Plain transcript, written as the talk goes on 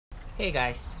Hey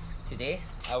guys, today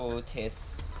I will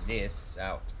test this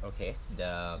out, okay?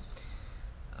 The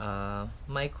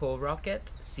Micro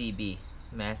Rocket CB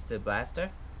Master Blaster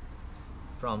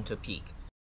from Topeak.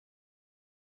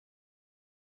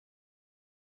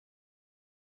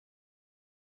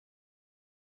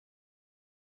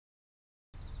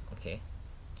 Okay,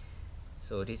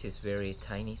 so this is very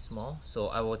tiny small, so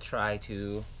I will try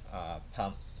to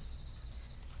pump.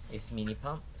 It's mini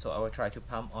pump, so I will try to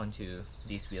pump onto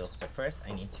this wheel, but first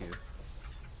I need to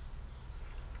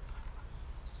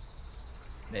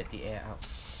let the air out.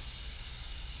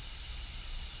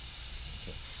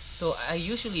 Okay, so I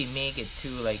usually make it to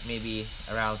like maybe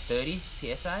around 30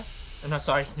 psi. No,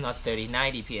 sorry, not 30,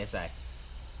 90 psi.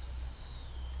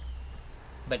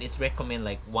 But it's recommend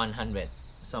like 100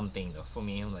 something though. For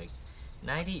me, I'm like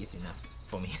 90 is enough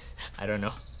for me. I don't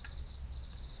know.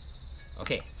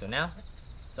 Okay, so now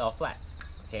it's all flat.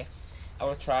 Okay, I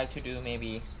will try to do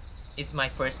maybe. It's my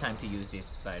first time to use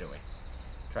this, by the way.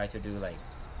 Try to do like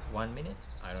 1 minute.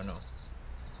 I don't know.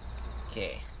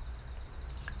 Okay,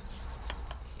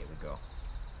 here we go.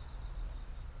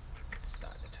 Let's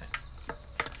start the time.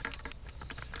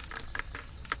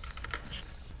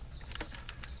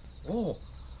 Oh,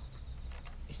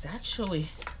 it's actually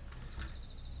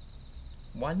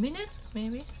 1 minute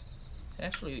maybe. It's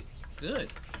actually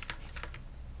good.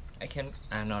 I can,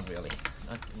 not really.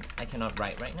 I cannot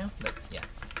write right now, but yeah,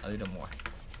 a little more.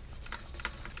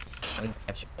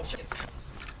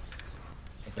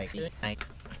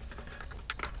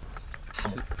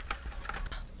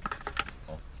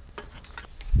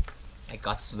 I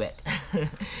got sweat.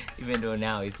 Even though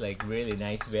now it's like really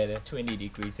nice weather, 20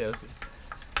 degrees Celsius.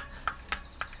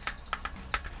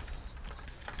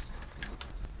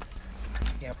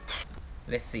 Yep.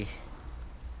 Let's see.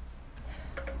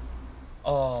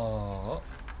 Oh,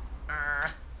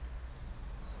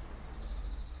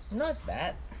 not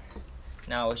bad.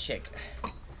 Now I'll check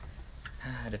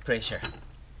the pressure.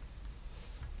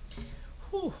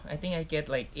 Whew, I think I get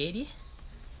like 80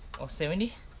 or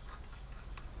 70.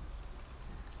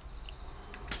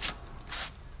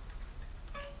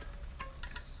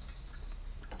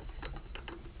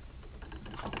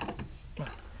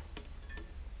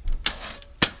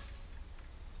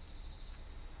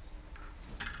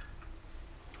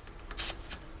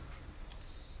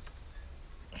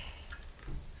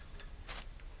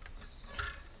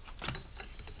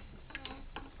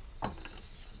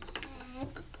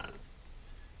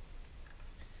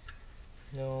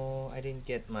 No, I didn't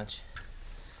get much.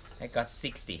 I got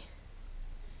 60.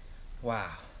 Wow,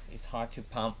 it's hard to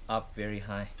pump up very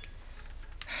high.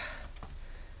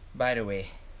 By the way,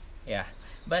 yeah,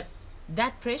 but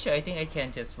that pressure I think I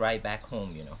can just ride back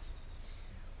home, you know.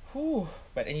 Whew,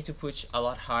 but I need to push a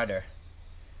lot harder.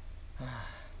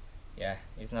 Yeah,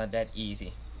 it's not that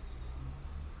easy.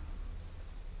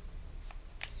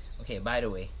 Okay, by the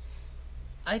way,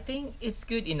 I think it's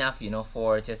good enough, you know,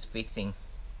 for just fixing,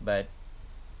 but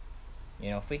you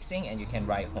know, fixing and you can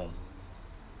ride home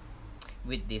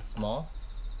with this small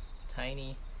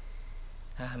tiny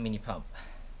mini pump.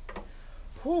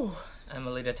 Whew, I'm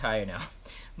a little tired now.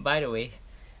 By the way,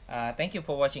 thank you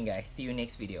for watching guys. See you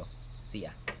next video. See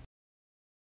ya.